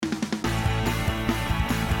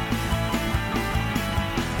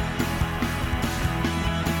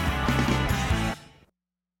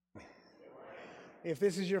If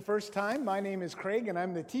this is your first time, my name is Craig, and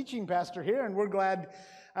I'm the teaching pastor here, and we're glad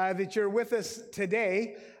that you're with us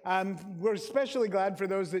today. We're especially glad for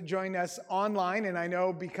those that join us online, and I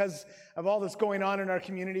know because of all that's going on in our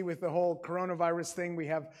community with the whole coronavirus thing, we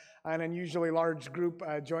have an unusually large group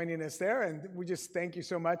joining us there, and we just thank you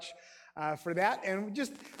so much for that. And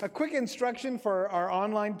just a quick instruction for our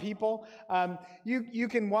online people. You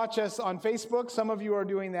can watch us on Facebook. Some of you are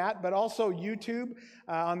doing that, but also YouTube.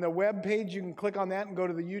 On the web page, you can click on that and go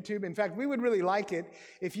to the YouTube. In fact, we would really like it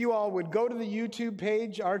if you all would go to the YouTube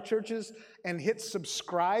page, our churches, and hit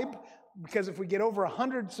subscribe. Because if we get over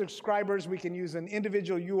 100 subscribers, we can use an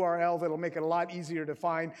individual URL that'll make it a lot easier to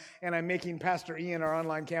find. And I'm making Pastor Ian, our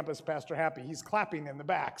online campus pastor, happy. He's clapping in the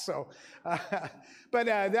back. So, but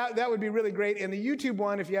that would be really great. And the YouTube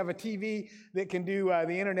one, if you have a TV that can do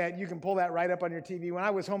the internet, you can pull that right up on your TV. When I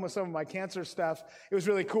was home with some of my cancer stuff, it was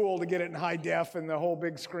really cool to get it in high def and the whole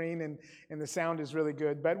big screen, and the sound is really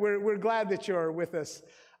good. But we're glad that you're with us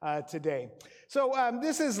today. So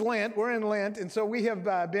this is Lent. We're in Lent, and so we have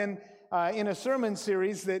been in a sermon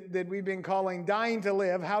series that we've been calling Dying to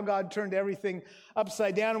Live, How God Turned Everything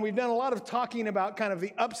Upside Down. And we've done a lot of talking about kind of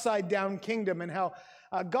the upside down kingdom and how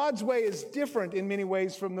God's way is different in many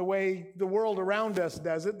ways from the way the world around us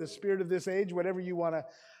does it, the spirit of this age, whatever you want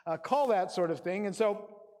to call that sort of thing. And so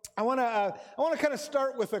I want to kind of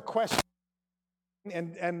start with a question.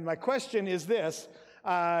 And my question is this.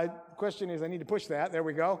 Question is, I need to push that. There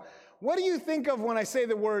we go. What do you think of when I say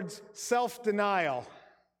the words self-denial?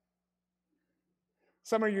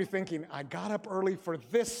 Some of you thinking, I got up early for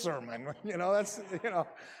this sermon.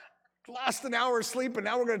 Lost an hour's sleep, and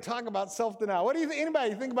now we're going to talk about self-denial. What do you think?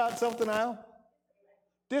 Anybody think about self-denial?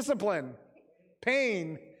 Discipline,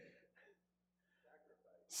 pain,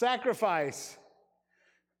 sacrifice.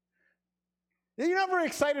 You're not very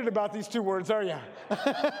excited about these two words, are you?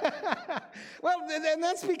 Well, and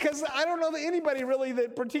that's because I don't know that anybody really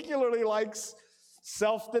that particularly likes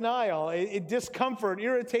self-denial, discomfort,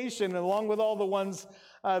 irritation, along with all the ones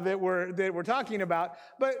that we're talking about.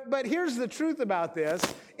 But here's the truth about this.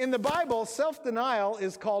 In the Bible, self-denial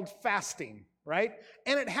is called fasting, right?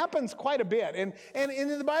 And it happens quite a bit. And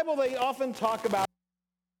in the Bible, they often talk about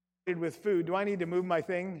with food. Do I need to move my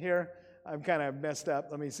thing here? I'm kind of messed up.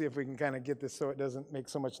 Let me see if we can kind of get this so it doesn't make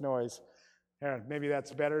so much noise. Here, maybe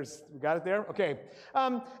that's better. We got it there? Okay.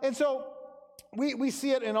 And so we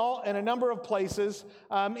see it in a number of places.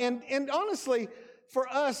 And honestly, for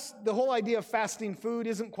us, the whole idea of fasting food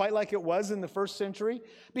isn't quite like it was in the first century,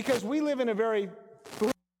 because we live in a very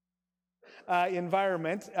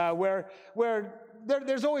environment where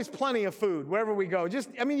there's always plenty of food wherever we go.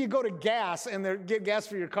 You go to gas and get gas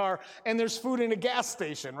for your car, and there's food in a gas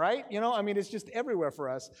station, right? It's just everywhere for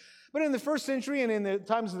us. But in the first century and in the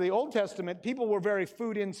times of the Old Testament, people were very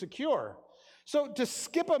food insecure. So to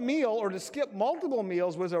skip a meal or to skip multiple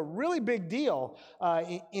meals was a really big deal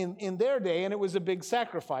in their day, and it was a big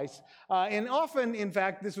sacrifice. And often, in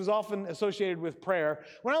fact, this was often associated with prayer.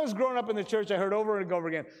 When I was growing up in the church, I heard over and over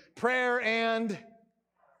again, prayer and...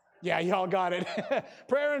 Yeah, y'all got it.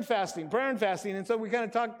 prayer and fasting. And so we kind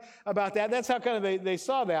of talked about that. That's how kind of they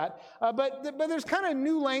saw that. But there's kind of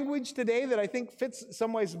new language today that I think fits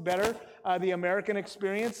some ways better the American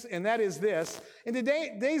experience, and that is this. In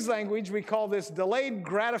today's language, we call this delayed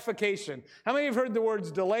gratification. How many have heard the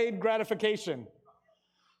words delayed gratification?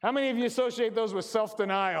 How many of you associate those with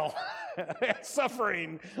self-denial,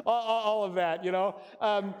 suffering, all of that,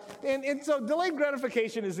 And so delayed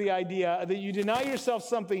gratification is the idea that you deny yourself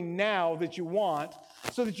something now that you want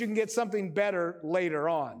so that you can get something better later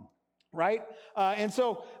on, right? And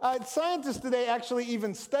so scientists today actually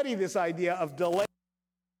even study this idea of delayed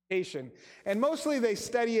gratification. And mostly they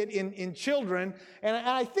study it in children. And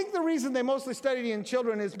I think the reason they mostly study it in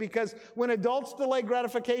children is because when adults delay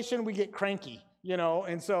gratification, we get cranky.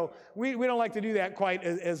 And so we don't like to do that quite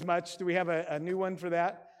as much. Do we have a new one for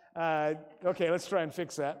that? Okay, let's try and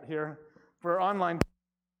fix that here. For online.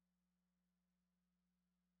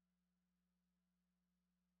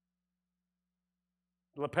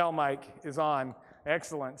 Lapel mic is on.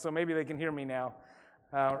 Excellent. So maybe they can hear me now.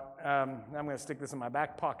 I'm going to stick this in my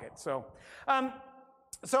back pocket.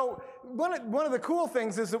 So one of the cool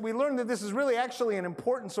things is that we learned that this is really actually an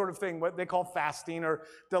important sort of thing, what they call fasting or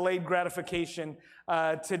delayed gratification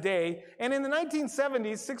today. And in the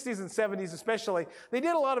 1970s, 60s and 70s especially, they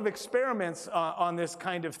did a lot of experiments on this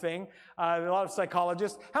kind of thing, a lot of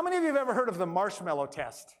psychologists. How many of you have ever heard of the marshmallow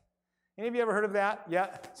test? Any of you ever heard of that?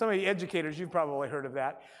 Yeah, some of you educators, you've probably heard of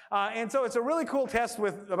that. And so it's a really cool test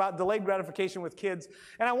about delayed gratification with kids.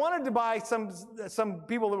 And I wanted to buy some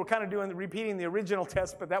people that were kind of repeating the original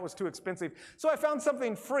test, but that was too expensive. So I found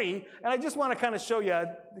something free, and I just want to kind of show you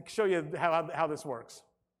how this works.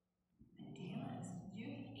 You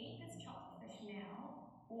can eat this chocolate fish now,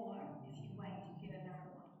 or if you wait, you get another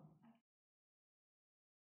one.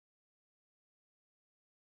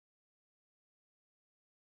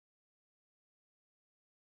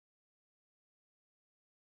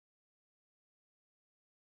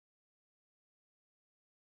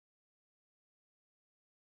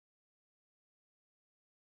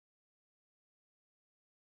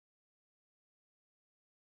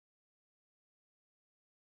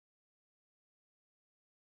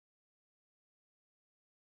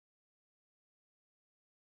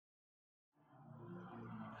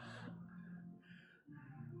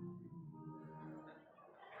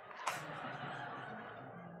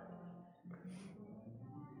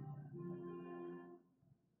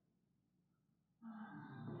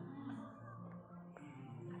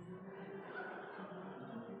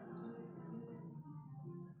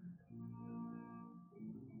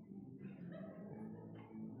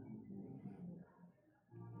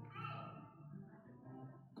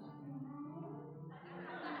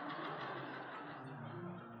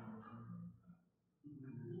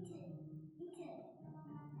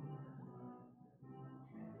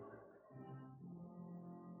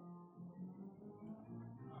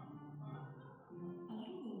 A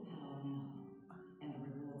little willpower now, and the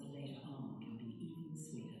rewards later on can be even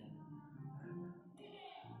sweeter.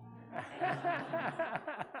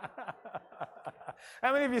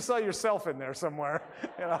 How many of you saw yourself in there somewhere?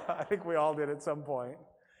 I think we all did at some point.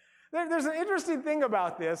 There's an interesting thing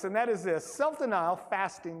about this, and that is this. Self-denial,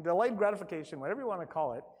 fasting, delayed gratification, whatever you want to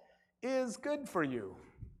call it, is good for you.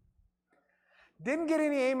 Didn't get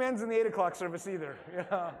any amens in the 8 o'clock service either.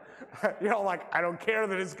 Like, I don't care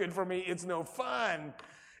that it's good for me. It's no fun.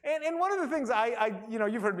 And one of the things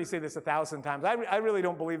you've heard me say this 1,000 times. I really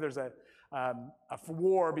don't believe there's a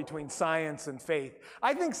war between science and faith.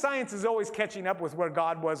 I think science is always catching up with where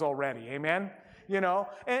God was already. Amen?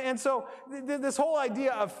 And so this whole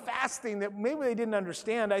idea of fasting that maybe they didn't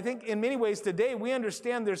understand, I think in many ways today we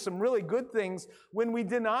understand there's some really good things when we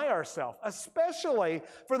deny ourselves, especially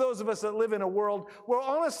for those of us that live in a world where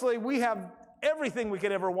honestly we have everything we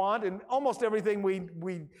could ever want and almost everything we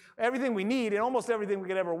need and almost everything we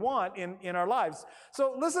could ever want in our lives.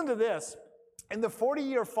 So listen to this. In the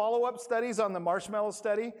 40-year follow-up studies on the marshmallow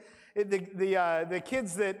study, the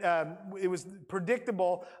kids that it was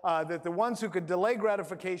predictable that the ones who could delay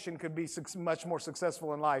gratification could be much more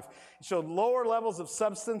successful in life. It showed lower levels of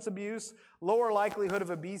substance abuse, lower likelihood of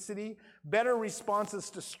obesity, better responses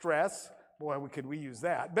to stress. Boy, could we use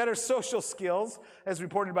that. Better social skills, as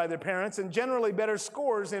reported by their parents, and generally better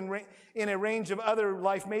scores in a range of other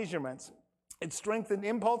life measurements. It strengthens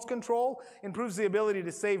impulse control, improves the ability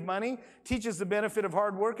to save money, teaches the benefit of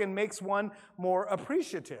hard work, and makes one more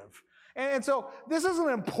appreciative. And so this is an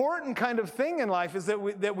important kind of thing in life, is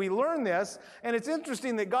that we learn this, and it's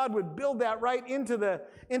interesting that God would build that right into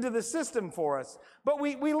the system for us. But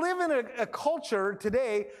we live in a culture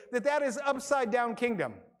today that is upside down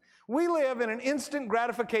kingdom. We live in an instant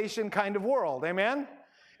gratification kind of world, amen?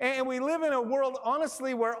 And we live in a world,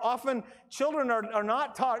 honestly, where often children are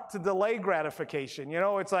not taught to delay gratification.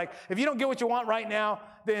 It's like, if you don't get what you want right now,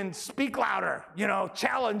 then speak louder,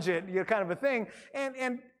 challenge it, kind of a thing.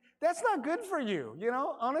 And that's not good for you,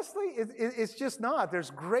 honestly, it's just not.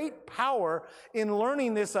 There's great power in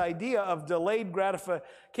learning this idea of delayed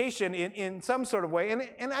gratification in some sort of way.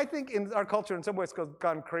 And I think in our culture, in some ways, it's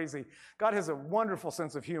gone crazy. God has a wonderful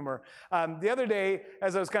sense of humor. The other day,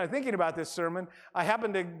 as I was kind of thinking about this sermon, I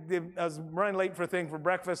was running late for a thing for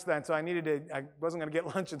breakfast then, so I wasn't going to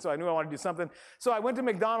get lunch, and so I knew I wanted to do something. So I went to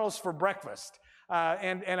McDonald's for breakfast.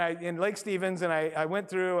 In Lake Stevens, and I went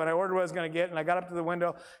through and I ordered what I was going to get, and I got up to the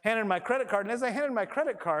window, handed my credit card, and as I handed my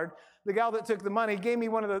credit card, the gal that took the money gave me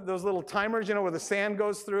one of those little timers, where the sand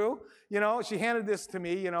goes through, she handed this to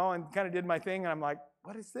me, and kind of did my thing, and I'm like,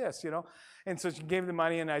 what is this, And so she gave the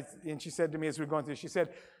money, and she said to me as we were going through, she said,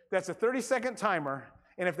 that's a 30-second timer,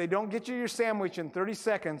 and if they don't get you your sandwich in 30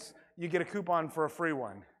 seconds, you get a coupon for a free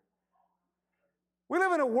one. We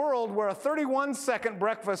live in a world where a 31-second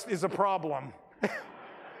breakfast is a problem.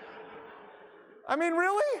 I mean,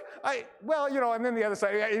 really? And then the other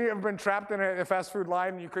side, you ever been trapped in a fast food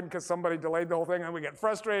line and you couldn't because somebody delayed the whole thing and we get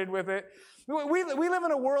frustrated with it? We live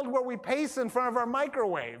in a world where we pace in front of our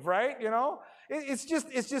microwave, right? It's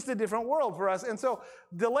just a different world for us. And so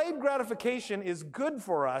delayed gratification is good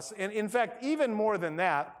for us. And in fact, even more than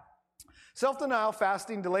that, Self-denial,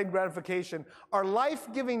 fasting, delayed gratification are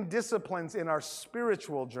life-giving disciplines in our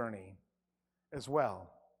spiritual journey as well.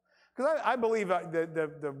 Because I believe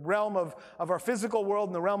the realm of our physical world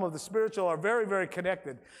and the realm of the spiritual are very, very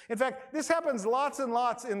connected. In fact, this happens lots and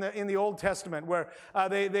lots in the Old Testament, where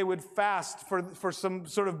they would fast for some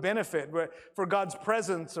sort of benefit, for God's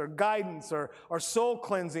presence or guidance or soul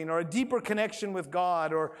cleansing or a deeper connection with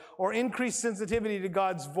God or increased sensitivity to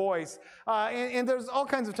God's voice. And there's all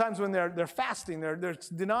kinds of times when they're fasting, they're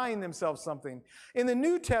denying themselves something. In the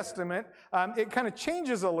New Testament, it kind of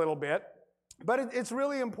changes a little bit. But it's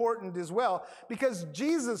really important as well because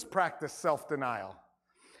Jesus practiced self-denial.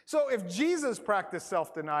 So if Jesus practiced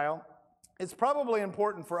self-denial, it's probably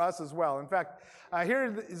important for us as well. In fact,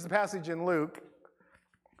 here is the passage in Luke.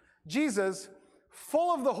 Jesus,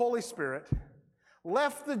 full of the Holy Spirit,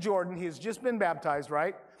 left the Jordan. He has just been baptized,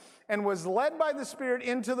 right? And was led by the Spirit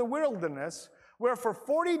into the wilderness, where for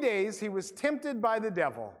 40 days he was tempted by the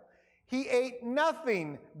devil. He ate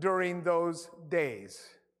nothing during those days.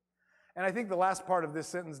 And I think the last part of this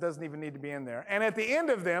sentence doesn't even need to be in there. And at the end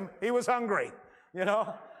of them, he was hungry,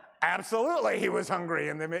 Absolutely, he was hungry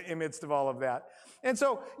in the midst of all of that. And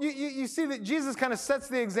so you see that Jesus kind of sets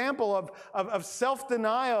the example of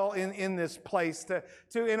self-denial in this place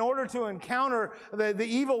in order to encounter the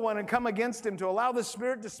evil one and come against him, to allow the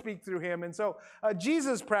Spirit to speak through him. And so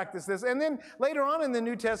Jesus practiced this. And then later on in the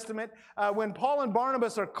New Testament, when Paul and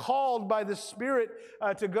Barnabas are called by the Spirit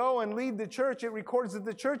to go and lead the church, it records that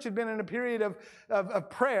the church had been in a period of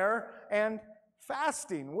prayer and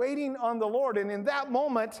fasting, waiting on the Lord. And in that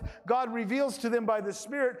moment, God reveals to them by the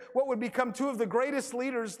Spirit what would become two of the greatest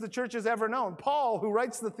leaders the church has ever known. Paul, who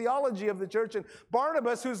writes the theology of the church, and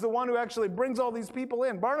Barnabas, who's the one who actually brings all these people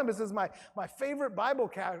in. Barnabas is my favorite Bible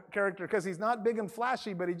character because he's not big and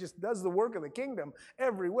flashy, but he just does the work of the kingdom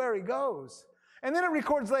everywhere he goes. And then it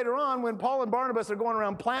records later on when Paul and Barnabas are going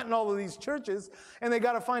around planting all of these churches, and they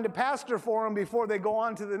got to find a pastor for them before they go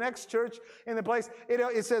on to the next church in the place.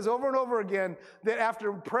 It says over and over again that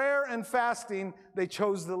after prayer and fasting, they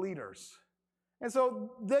chose the leaders. And so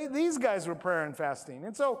these guys were prayer and fasting.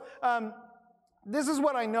 And so this is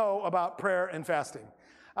what I know about prayer and fasting.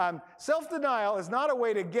 Self-denial is not a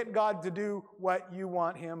way to get God to do what you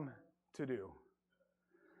want him to do.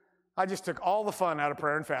 I just took all the fun out of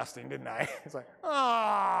prayer and fasting, didn't I? It's like,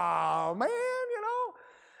 oh, man,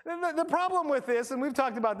 The problem with this, and we've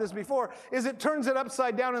talked about this before, is it turns it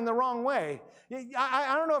upside down in the wrong way.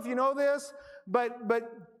 I don't know if you know this, but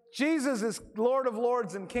Jesus is Lord of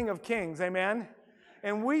Lords and King of Kings, amen?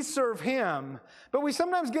 And we serve him. But we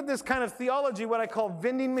sometimes get this kind of theology, what I call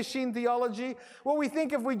vending machine theology, where we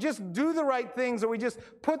think if we just do the right things, or we just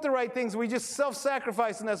put the right things, we just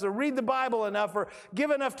self-sacrifice enough, or read the Bible enough, or give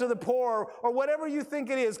enough to the poor, or whatever you think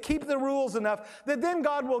it is, keep the rules enough, that then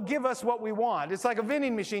God will give us what we want. It's like a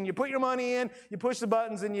vending machine. You put your money in, you push the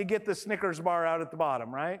buttons, and you get the Snickers bar out at the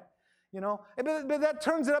bottom, right? But that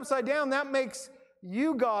turns it upside down. That makes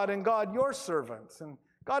you God and God your servants. And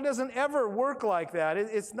God doesn't ever work like that.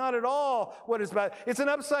 It's not at all what it's about. It's an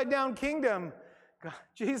upside-down kingdom. God,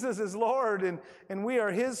 Jesus is Lord, and we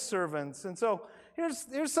are his servants. And so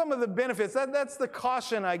here's some of the benefits. That's the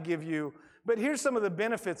caution I give you. But here's some of the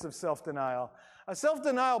benefits of self-denial.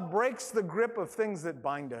 Self-denial breaks the grip of things that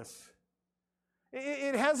bind us.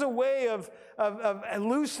 It has a way of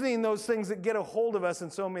loosening those things that get a hold of us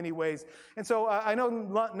in so many ways. And so I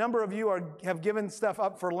know a number of you have given stuff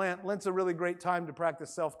up for Lent. Lent's a really great time to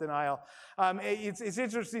practice self-denial. It's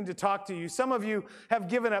interesting to talk to you. Some of you have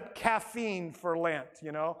given up caffeine for Lent,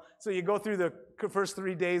 So you go through the first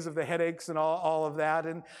 3 days of the headaches and all of that.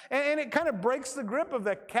 And it kind of breaks the grip of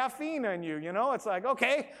the caffeine on you, It's like,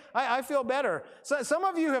 okay, I feel better. So some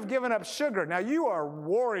of you have given up sugar. Now, you are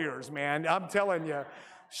warriors, man. I'm telling you.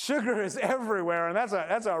 Sugar is everywhere, and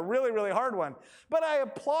that's a really, really hard one. But I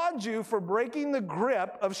applaud you for breaking the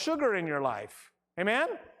grip of sugar in your life. Amen?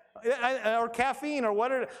 Or caffeine,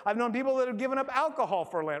 or I've known people that have given up alcohol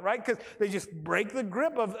for Lent, right? Because they just break the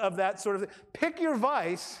grip of that sort of thing. Pick your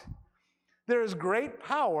vice. There is great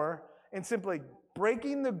power in simply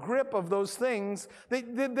breaking the grip of those things. They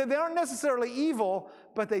aren't necessarily evil,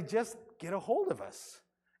 but they just get a hold of us.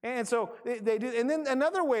 And so they do. And then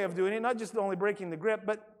another way of doing it, not just only breaking the grip,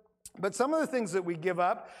 but some of the things that we give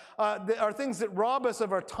up are things that rob us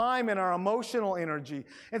of our time and our emotional energy.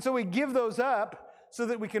 And so we give those up so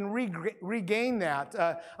that we can regain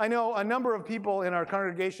that. I know a number of people in our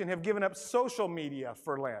congregation have given up social media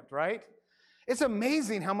for Lent, right? It's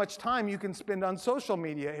amazing how much time you can spend on social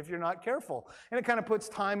media if you're not careful. And it kind of puts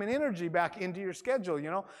time and energy back into your schedule,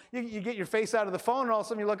 You get your face out of the phone, and all of a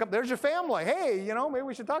sudden you look up, there's your family. Hey, maybe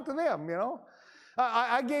we should talk to them,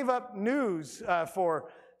 I gave up news for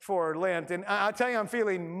Lent, and I'll tell you, I'm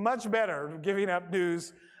feeling much better giving up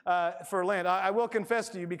news for Lent. I will confess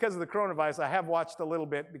to you, because of the coronavirus, I have watched a little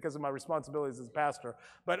bit because of my responsibilities as pastor,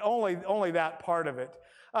 but only that part of it.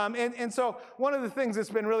 And so one of the things that's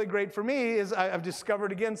been really great for me is I've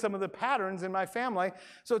discovered, again, some of the patterns in my family.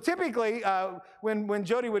 So typically, when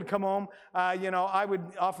Jody would come home, I would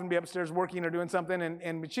often be upstairs working or doing something,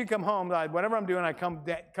 and when she'd come home, whatever I'm doing, I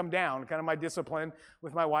come down, kind of my discipline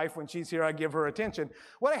with my wife. When she's here, I give her attention.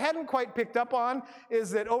 What I hadn't quite picked up on is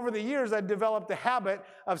that over the years, I'd developed the habit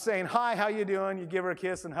of saying, hi, how you doing? You give her a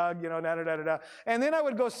kiss and hug, da-da-da-da-da. And then I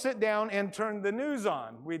would go sit down and turn the news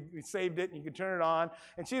on. We saved it, and you could turn it on.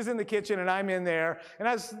 And she's in the kitchen, and I'm in there. And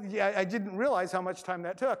I didn't realize how much time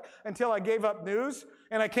that took until I gave up news,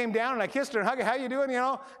 and I came down, and I kissed her and hugged her, how you doing,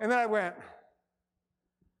 And then I went,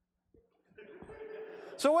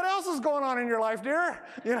 so what else is going on in your life, dear?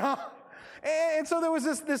 And so there was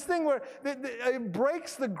this thing where it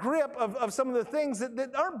breaks the grip of some of the things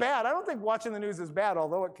that aren't bad. I don't think watching the news is bad,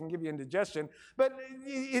 although it can give you indigestion. But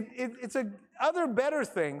it's other better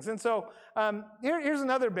things. And so here's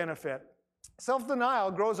another benefit.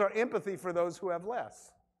 Self-denial grows our empathy for those who have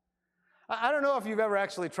less. I don't know if you've ever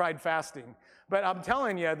actually tried fasting, but I'm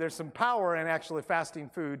telling you, there's some power in actually fasting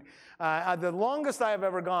food. The longest I have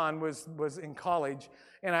ever gone was in college,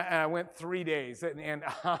 and I went 3 days. And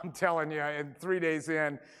I'm telling you, in 3 days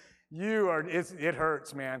in, it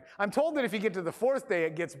hurts, man. I'm told that if you get to the fourth day,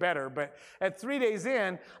 it gets better. But at 3 days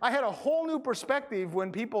in, I had a whole new perspective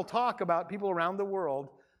when people talk about people around the world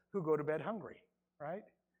who go to bed hungry, right?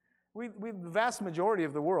 The vast majority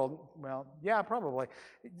of the world, well, yeah, probably,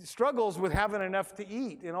 struggles with having enough to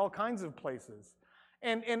eat in all kinds of places.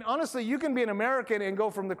 And honestly, you can be an American and go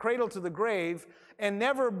from the cradle to the grave and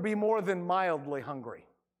never be more than mildly hungry.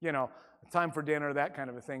 Time for dinner, that kind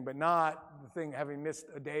of a thing, but not the thing having missed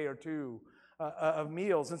a day or two of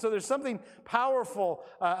meals. And so there's something powerful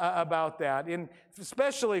about that, and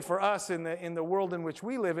especially for us in the world in which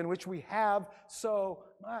we live, in which we have so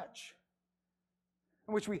much.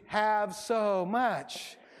 We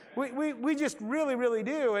just really, really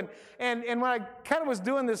do. And when I kind of was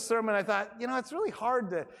doing this sermon, I thought, it's really hard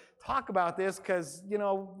to talk about this because,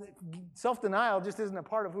 self-denial just isn't a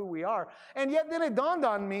part of who we are. And yet then it dawned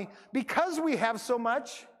on me, because we have so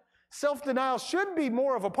much, self-denial should be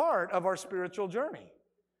more of a part of our spiritual journey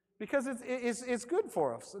because it's good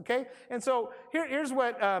for us, okay? And so here's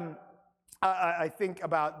what I think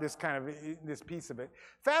about this piece of it.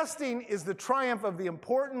 Fasting is the triumph of the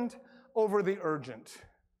important over the urgent.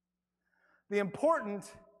 The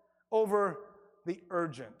important over the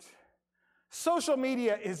urgent. Social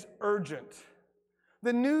media is urgent.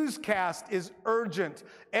 The newscast is urgent.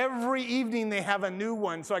 Every evening they have a new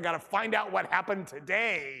one, so I got to find out what happened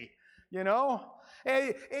today.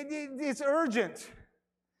 It's urgent.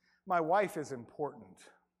 My wife is important.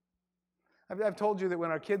 I've told you that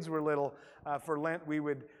when our kids were little, for Lent, we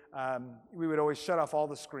would always shut off all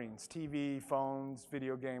the screens, TV, phones,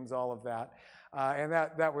 video games, all of that. And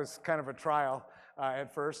that was kind of a trial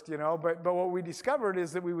at first, But what we discovered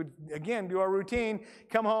is that we would, again, do our routine,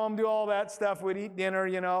 come home, do all that stuff, we'd eat dinner,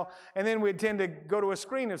 and then we'd tend to go to a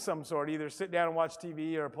screen of some sort, either sit down and watch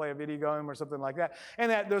TV or play a video game or something like that.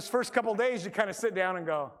 And those first couple days, you kind of sit down and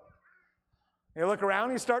go, you look around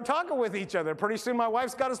and you start talking with each other. Pretty soon my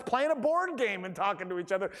wife's got us playing a board game and talking to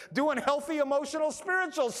each other, doing healthy, emotional,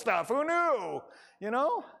 spiritual stuff. Who knew?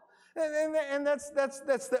 And that's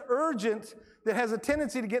the urgent that has a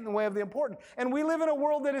tendency to get in the way of the important. And we live in a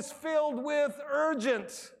world that is filled with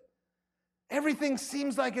urgent. Everything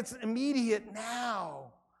seems like it's immediate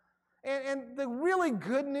now. And the really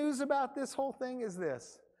good news about this whole thing is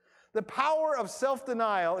this. The power of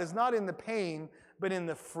self-denial is not in the pain, but in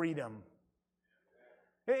the freedom.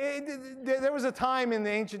 There was a time in the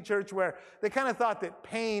ancient church where they kind of thought that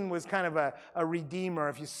pain was kind of a redeemer.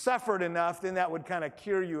 If you suffered enough, then that would kind of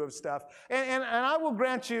cure you of stuff. And I will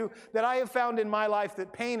grant you that I have found in my life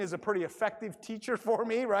that pain is a pretty effective teacher for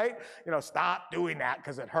me, right? Stop doing that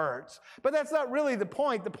because it hurts. But that's not really the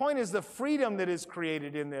point. The point is the freedom that is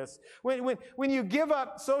created in this. When you give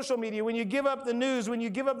up social media, when you give up the news, when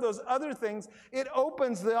you give up those other things, it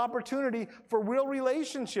opens the opportunity for real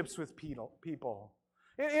relationships with people.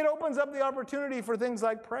 It opens up the opportunity for things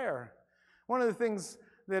like prayer. One of the things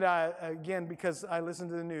that again, because I listen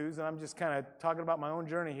to the news, and I'm just kind of talking about my own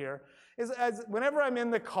journey here, is whenever I'm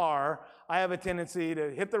in the car, I have a tendency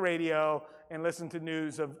to hit the radio and listen to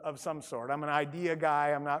news of some sort. I'm an idea guy.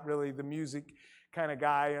 I'm not really the music kind of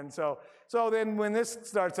guy. And so then when this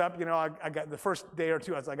starts up, I got the first day or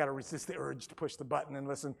two, I got to resist the urge to push the button and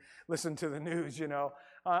listen to the news,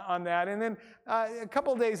 on that. And then a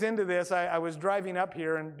couple days into this, I was driving up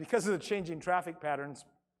here, and because of the changing traffic patterns,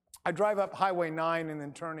 I drive up Highway 9 and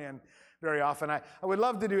then turn in very often. I would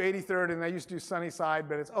love to do 83rd, and I used to do Sunnyside,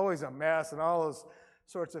 but it's always a mess and all those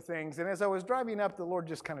sorts of things. And as I was driving up, the Lord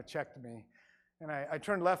just kind of checked me. And I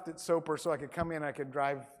turned left at Soper so I could come in, I could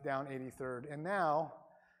drive down 83rd. And now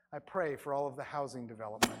I pray for all of the housing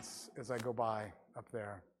developments as I go by up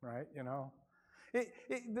there, right?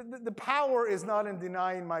 The power is not in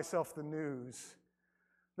denying myself the news.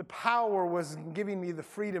 The power was in giving me the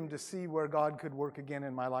freedom to see where God could work again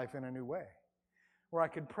in my life in a new way, where I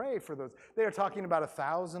could pray for those. They are talking about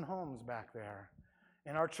 1,000 homes back there.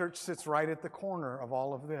 And our church sits right at the corner of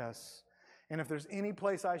all of this. And if there's any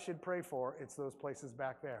place I should pray for, it's those places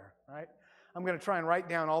back there, right? I'm going to try and write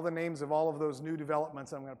down all the names of all of those new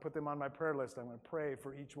developments. I'm going to put them on my prayer list. I'm going to pray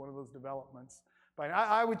for each one of those developments. But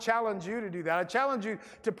I would challenge you to do that. I challenge you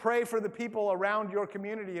to pray for the people around your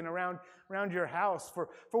community and around your house. For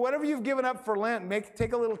whatever you've given up for Lent,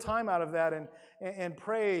 take a little time out of that and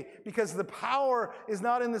pray, because the power is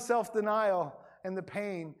not in the self-denial and the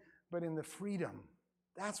pain, but in the freedom.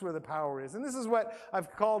 That's where the power is. And this is what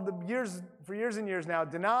I've called for years and years now,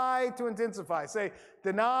 deny to intensify. Say,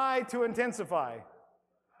 deny to intensify.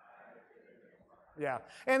 Yeah.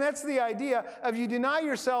 And that's the idea of you deny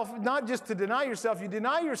yourself, not just to deny yourself, you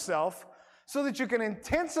deny yourself so that you can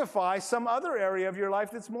intensify some other area of your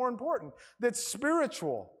life that's more important, that's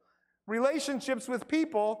spiritual. Relationships with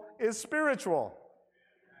people is spiritual.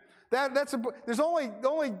 There's only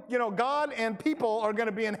God and people are going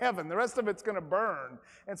to be in heaven. The rest of it's going to burn.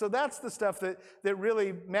 And so that's the stuff that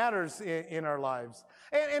really matters in our lives.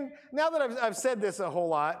 And now that I've said this a whole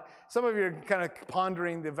lot, some of you are kind of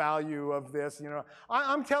pondering the value of this.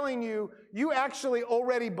 I'm telling you, you actually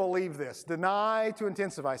already believe this. Deny to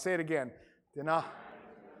intensify. Say it again. Deny.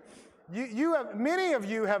 Many of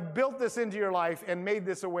you have built this into your life and made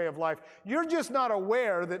this a way of life. You're just not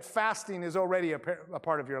aware that fasting is already a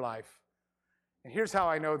part of your life. And here's how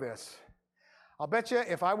I know this. I'll bet you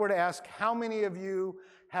if I were to ask how many of you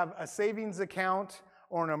have a savings account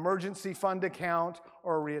or an emergency fund account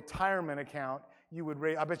or a retirement account, you would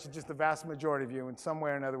raise. I bet you just the vast majority of you in some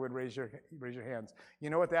way or another would raise your hands. You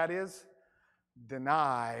know what that is?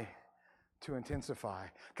 Deny to intensify.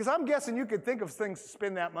 Because I'm guessing you could think of things to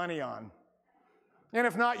spend that money on. And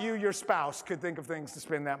if not you, your spouse could think of things to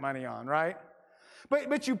spend that money on, right?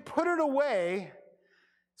 But you put it away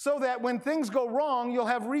so that when things go wrong, you'll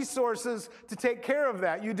have resources to take care of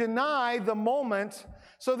that. You deny the moment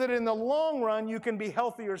so that in the long run, you can be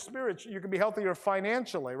healthier spiritually, you can be healthier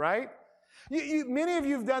financially, right? Many of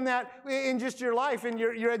you have done that in just your life, in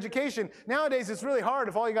your education. Nowadays, it's really hard.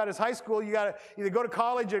 If all you got is high school, you got to either go to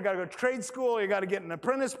college, or you got to go to trade school, or you got to get an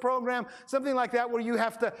apprentice program, something like that, where you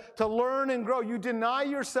have to learn and grow. You deny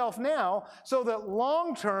yourself now so that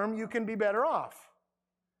long term you can be better off.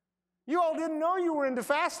 You all didn't know you were into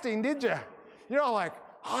fasting, did you? You're all like,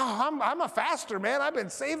 oh, I'm a faster, man. I've been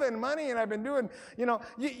saving money and I've been doing,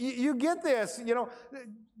 you get this.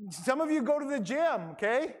 Some of you go to the gym,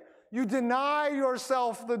 okay? You deny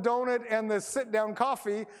yourself the donut and the sit-down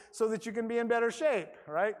coffee so that you can be in better shape,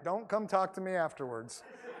 right? Don't come talk to me afterwards.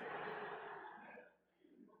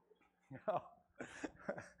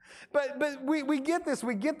 But we get this.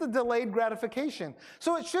 We get the delayed gratification.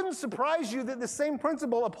 So it shouldn't surprise you that the same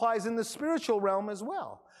principle applies in the spiritual realm as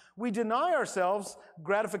well. We deny ourselves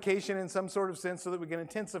gratification in some sort of sense so that we can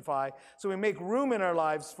intensify, so we make room in our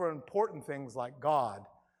lives for important things like God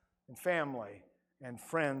and family and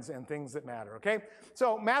friends and things that matter, okay?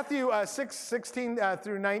 So Matthew 6:16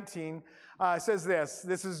 through 19 says this.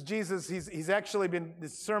 This is Jesus. He's actually been,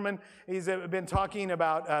 this sermon, he's been talking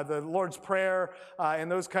about the Lord's Prayer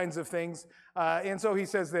and those kinds of things. And so he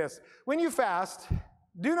says this, when you fast,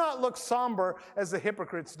 do not look somber as the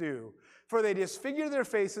hypocrites do, for they disfigure their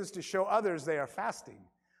faces to show others they are fasting.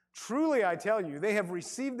 Truly, I tell you, they have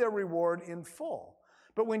received their reward in full.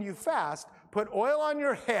 But when you fast, put oil on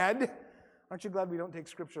your head. Aren't you glad we don't take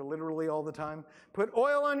Scripture literally all the time? Put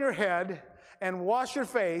oil on your head and wash your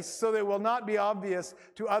face so that it will not be obvious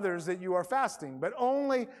to others that you are fasting, but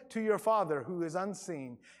only to your Father who is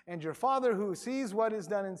unseen. And your Father who sees what is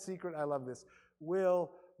done in secret, I love this,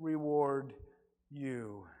 will reward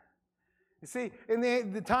you. You see, in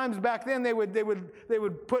the times back then, they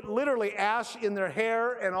would put literally ash in their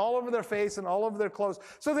hair and all over their face and all over their clothes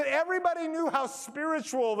so that everybody knew how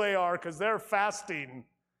spiritual they are because they're fasting.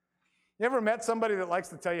 You ever met somebody that likes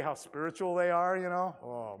to tell you how spiritual they are,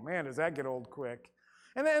 Oh, man, does that get old quick?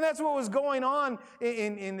 And that's what was going on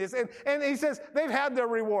in this. And he says they've had their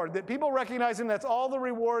reward, that people recognize him, that's all the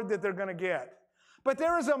reward that they're going to get. But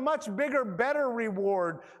there is a much bigger, better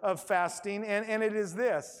reward of fasting, and it is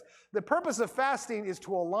this. The purpose of fasting is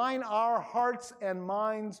to align our hearts and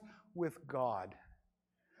minds with God.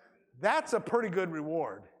 That's a pretty good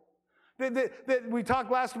reward. That we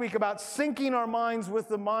talked last week about syncing our minds with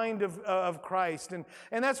the mind of Christ. And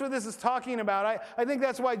that's what this is talking about. I think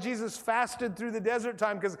that's why Jesus fasted through the desert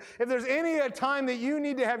time, because if there's any time that you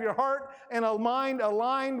need to have your heart and a mind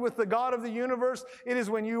aligned with the God of the universe, it is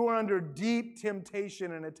when you are under deep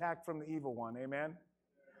temptation and attack from the evil one. Amen?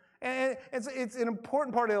 And it's an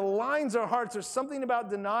important part. It aligns our hearts. There's something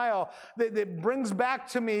about denial that brings back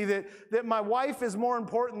to me that my wife is more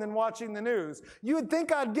important than watching the news. You would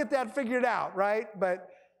think I'd get that figured out, right? But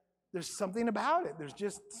there's something about it. There's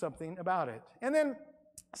just something about it. And then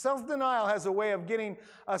self-denial has a way of getting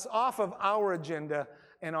us off of our agenda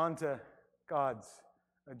and onto God's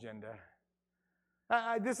agenda.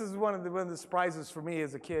 This is one of the surprises for me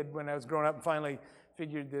as a kid when I was growing up and finally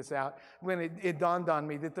figured this out, when it dawned on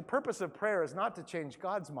me that the purpose of prayer is not to change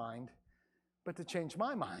God's mind, but to change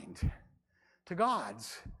my mind to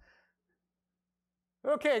God's.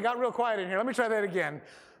 Okay, it got real quiet in here. Let me try that again.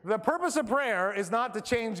 The purpose of prayer is not to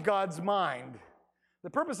change God's mind. The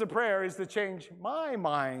purpose of prayer is to change my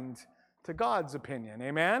mind to God's opinion.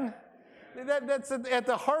 Amen? That's at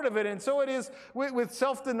the heart of it. And so it is with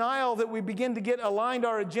self-denial that we begin to get aligned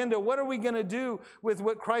our agenda. What are we going to do with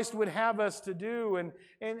what Christ would have us to do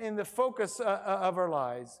and the focus of our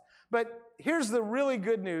lives? But here's the really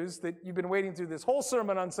good news that you've been waiting through this whole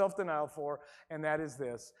sermon on self-denial for, and that is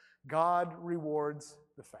this. God rewards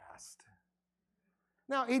the fast.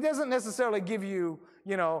 Now, he doesn't necessarily give you,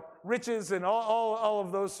 riches and all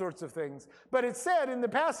of those sorts of things. But it's said in the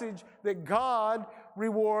passage that God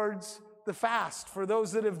rewards the fast for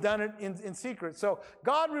those that have done it in secret. So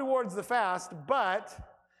God rewards the fast, but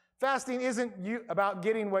fasting isn't about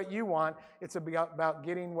getting what you want. It's about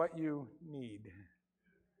getting what you need.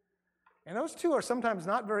 And those two are sometimes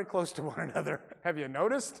not very close to one another. Have you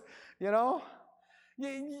noticed?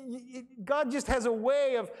 God just has a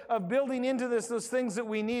way of building into those things that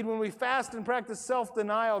we need. When we fast and practice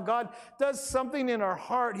self-denial, God does something in our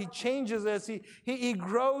heart. He changes us. He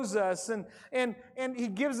grows us. And He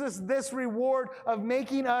gives us this reward of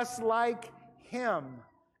making us like Him.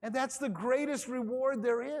 And that's the greatest reward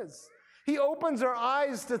there is. He opens our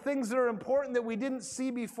eyes to things that are important that we didn't see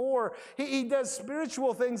before. He does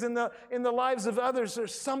spiritual things in the lives of others.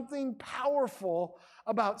 There's something powerful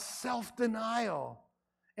about self-denial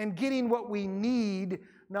and getting what we need,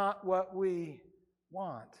 not what we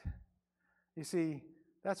want. You see,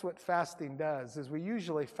 that's what fasting does, is we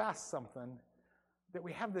usually fast something that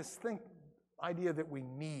we have this idea that we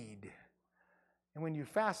need. And when you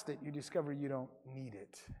fast it, you discover you don't need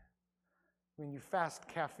it. When you fast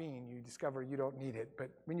caffeine, you discover you don't need it. But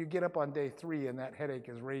when you get up on day 3 and that headache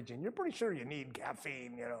is raging, you're pretty sure you need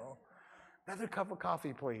caffeine, Another cup of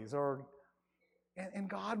coffee, please. And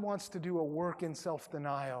God wants to do a work in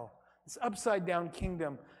self-denial, this upside-down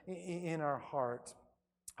kingdom in our heart.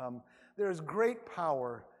 There is great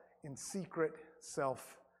power in secret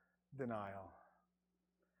self-denial.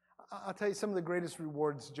 I'll tell you, some of the greatest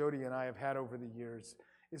rewards Jody and I have had over the years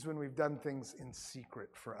is when we've done things in secret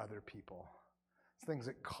for other people. It's things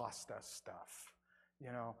that cost us stuff.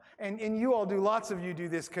 And you all do, lots of you do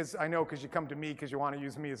this because you come to me because you want to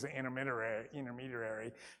use me as an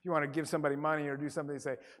intermediary. You want to give somebody money or do something and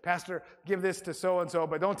say, Pastor, give this to so-and-so,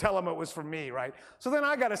 but don't tell them it was from me, right? So then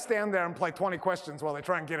I got to stand there and play 20 questions while they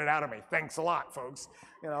try and get it out of me. Thanks a lot, folks.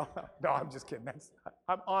 No, I'm just kidding.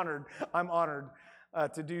 I'm honored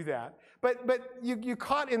to do that. But you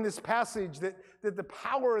caught in this passage that the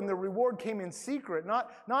power and the reward came in secret,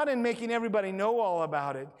 not in making everybody know all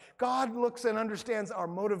about it. God looks and understands our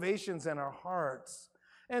motivations and our hearts.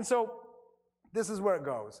 And so this is where it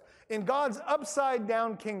goes. In God's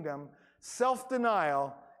upside-down kingdom,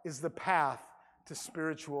 self-denial is the path to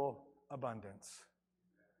spiritual abundance.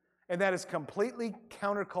 And that is completely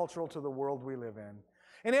countercultural to the world we live in.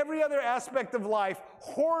 In every other aspect of life,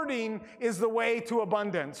 hoarding is the way to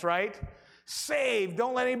abundance, right? Save,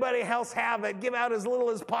 don't let anybody else have it, give out as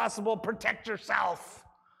little as possible, protect yourself.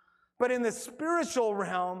 But in the spiritual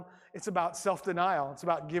realm, it's about self-denial. It's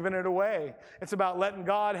about giving it away. It's about letting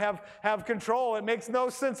God have control. It makes no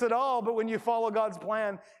sense at all, but when you follow God's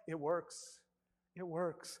plan, it works. It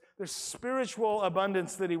works. There's spiritual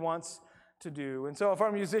abundance that He wants to do. And so if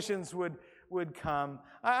our musicians would come,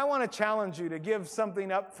 I want to challenge you to give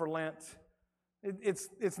something up for Lent.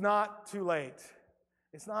 It's not too late.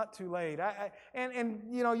 It's not too late. I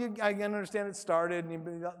understand it started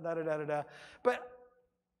and da-da-da-da-da. But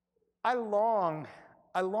I long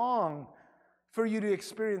for you to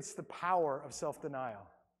experience the power of self-denial.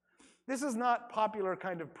 This is not popular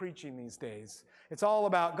kind of preaching these days. It's all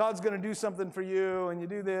about God's going to do something for you, and you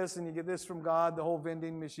do this, and you get this from God, the whole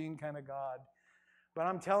vending machine kind of God. But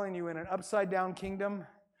I'm telling you, in an upside-down kingdom,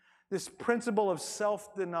 this principle of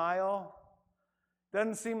self-denial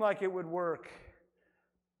doesn't seem like it would work,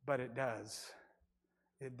 but it does.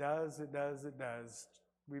 It does.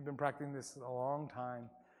 We've been practicing this a long time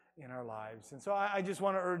in our lives. And so I just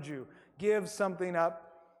want to urge you, give something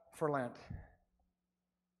up for Lent.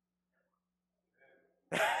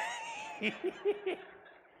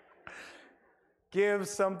 Give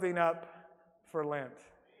something up for Lent.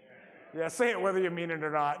 Yeah, say it whether you mean it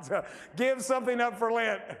or not. So, give something up for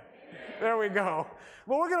Lent. There we go.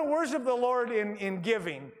 Well, we're going to worship the Lord in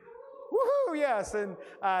giving. Woohoo, yes. And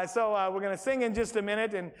so we're going to sing in just a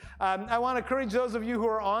minute. And I want to encourage those of you who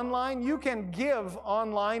are online, you can give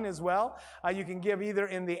online as well. You can give either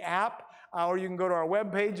in the app or you can go to our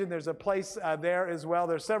webpage, and there's a place there as well.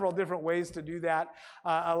 There's several different ways to do that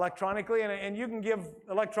electronically, and you can give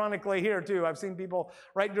electronically here too. I've seen people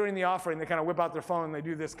right during the offering, they kind of whip out their phone and they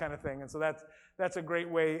do this kind of thing, and so that's a great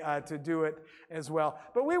way to do it as well.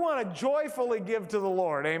 But we want to joyfully give to the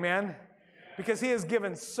Lord, amen? Because He has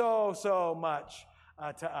given so much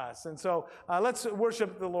to us. And so let's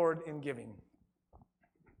worship the Lord in giving.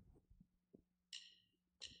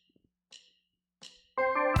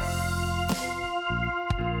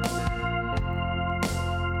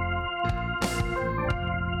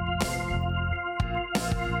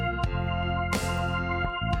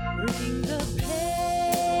 Bring the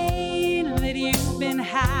pain that you've been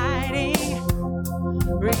hiding.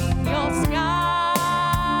 Bring your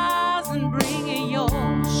scars and bring your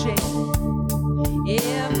shame.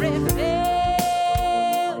 Every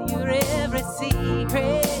failure, every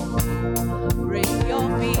secret. Bring your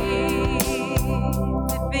fear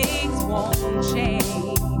that things won't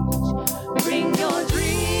change. Bring your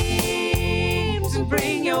dreams and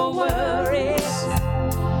bring your worries.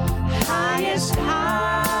 Highest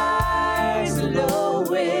highs,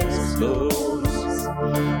 lowest lows.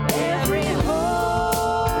 Every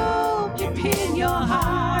hope you pin your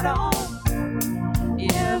heart on.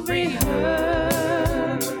 Every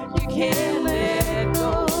hurt you can't let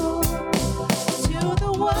go. To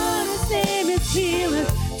the one whose name is healer,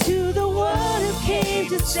 to the one who came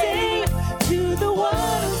to save, to the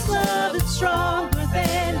one whose love is stronger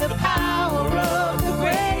than the power of the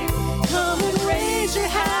grave. Come and raise your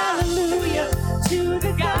hallelujah to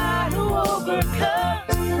the God who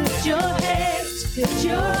overcomes. Lift your hands, lift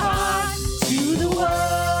your heart to the world.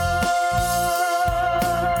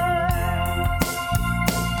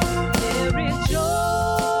 There is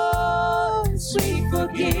joy and sweet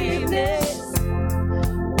forgiveness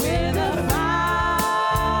where the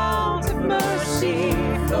fount of mercy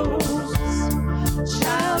flows.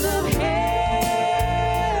 Child of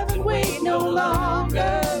heaven, wait no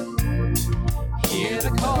longer. Hear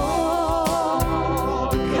the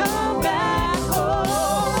call, come back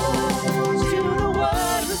home. To the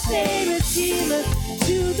one whose name is healer,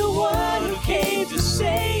 to the one who came to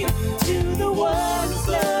save, to the one whose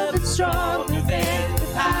love is stronger than the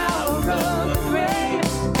power of the grave.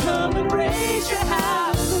 Come and raise your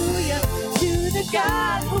hallelujah to the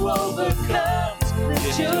God who overcomes.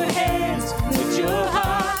 Lift your hands, lift your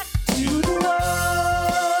heart to the world.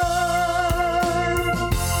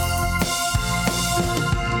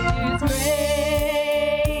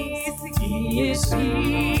 He is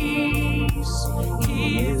peace,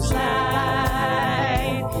 He is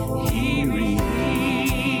light, He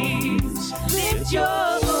relieves. Lift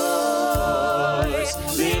your voice,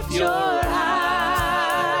 lift your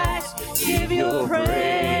eyes, give your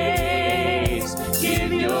praise,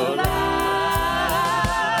 give your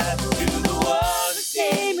life. To the one whose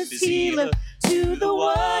name is healer, to the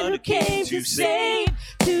one who came to save,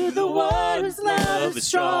 to the one whose love is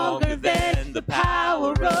stronger than the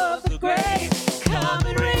power of the grave. Come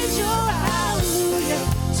and raise your hallelujah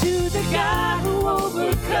to the God who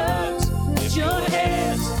overcomes. Lift your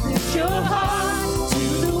hands, lift your heart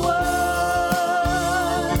to the world.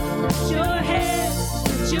 Lift your hands,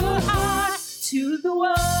 lift your heart to the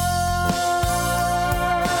world.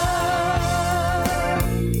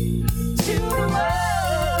 To the world.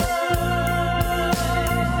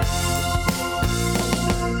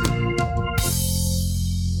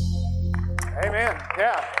 Amen.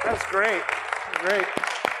 Yeah, that's great. Great.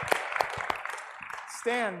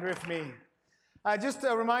 Stand with me. Just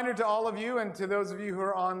a reminder to all of you and to those of you who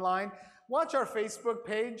are online, watch our Facebook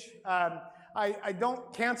page. I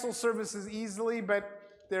don't cancel services easily, but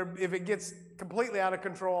if it gets completely out of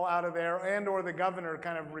control out of there, and or the governor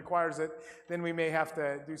kind of requires it, then we may have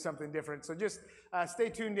to do something different. So just stay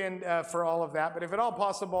tuned in for all of that. But if at all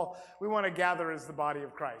possible, we want to gather as the body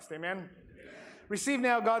of Christ. Amen? Receive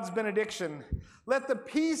now God's benediction. Let the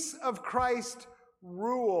peace of Christ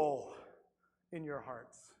rule in your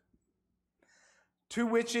hearts, to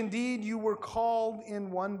which indeed you were called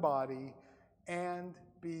in one body, and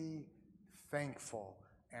be thankful.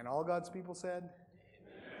 And all God's people said,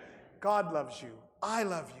 Amen. God loves you. I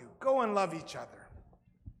love you. Go and love each other.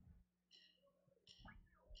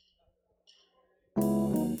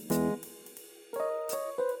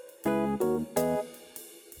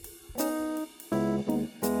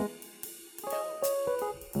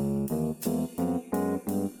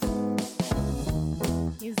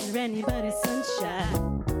 Is there anybody's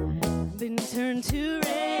sunshine been turned to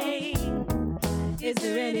rain? Is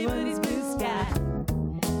there anybody's blue sky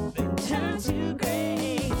been turned to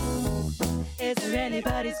gray? Is there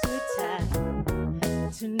anybody's good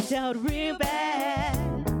time turned out real bad?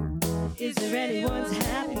 Is there anyone's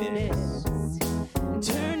happiness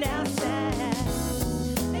turned out sad?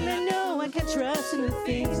 And I know I can trust in the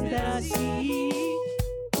things that I see.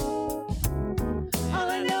 All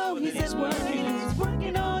I know is that he's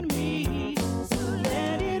working on me. So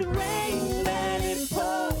let it rain, let it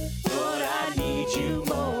pour. Lord, I need you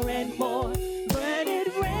more and more. Let it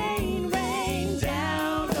rain, rain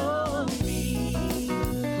down on me.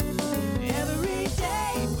 Every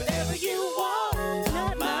day, whatever you want,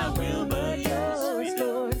 not my will but yours,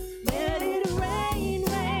 Lord. Let it rain,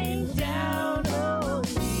 rain down on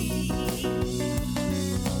me.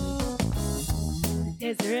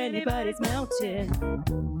 Is there anybody's mountain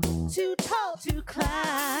too tall to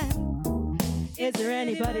climb? Is there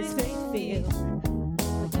anybody's faith field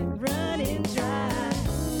running dry?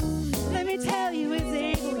 Let me tell you, it's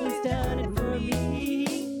able, he's done it for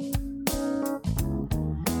me.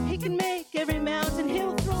 He can make every mountain,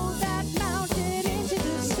 he'll throw that mountain into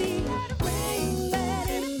the sea. Let it rain, let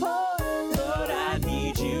it pour. Lord, I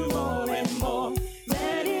need you more and more.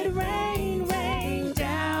 Let it rain, rain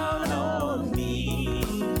down on me.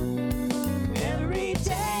 Every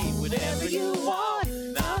day, whatever you want,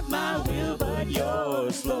 not my will but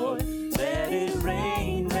yours, Lord. Let it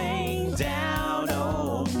rain, rain down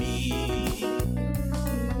on me.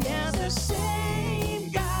 Yeah, the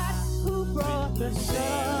same God who brought the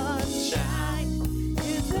sunshine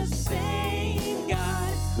is the same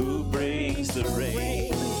God who brings the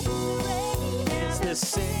rain. It's the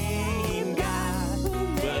same God who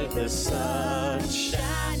made the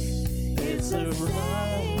sunshine. It's the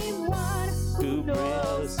same one who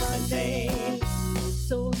knows my name.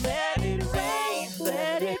 So let it rain,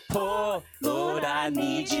 let it pour. Lord, I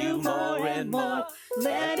need you more and more.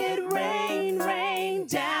 Let it rain, rain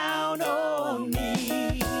down on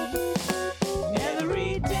me.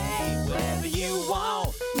 Every day, whatever you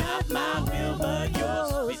want, not my will but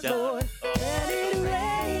yours, Lord. Let it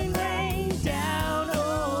rain, rain down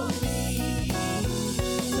on me.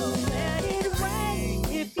 So let it rain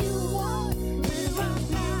if you want.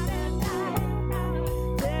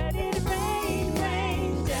 Let it rain,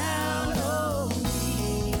 rain down on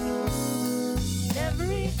me.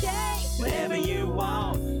 Every day, whatever you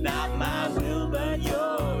want, not my will but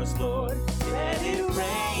yours, Lord. Let it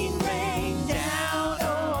rain.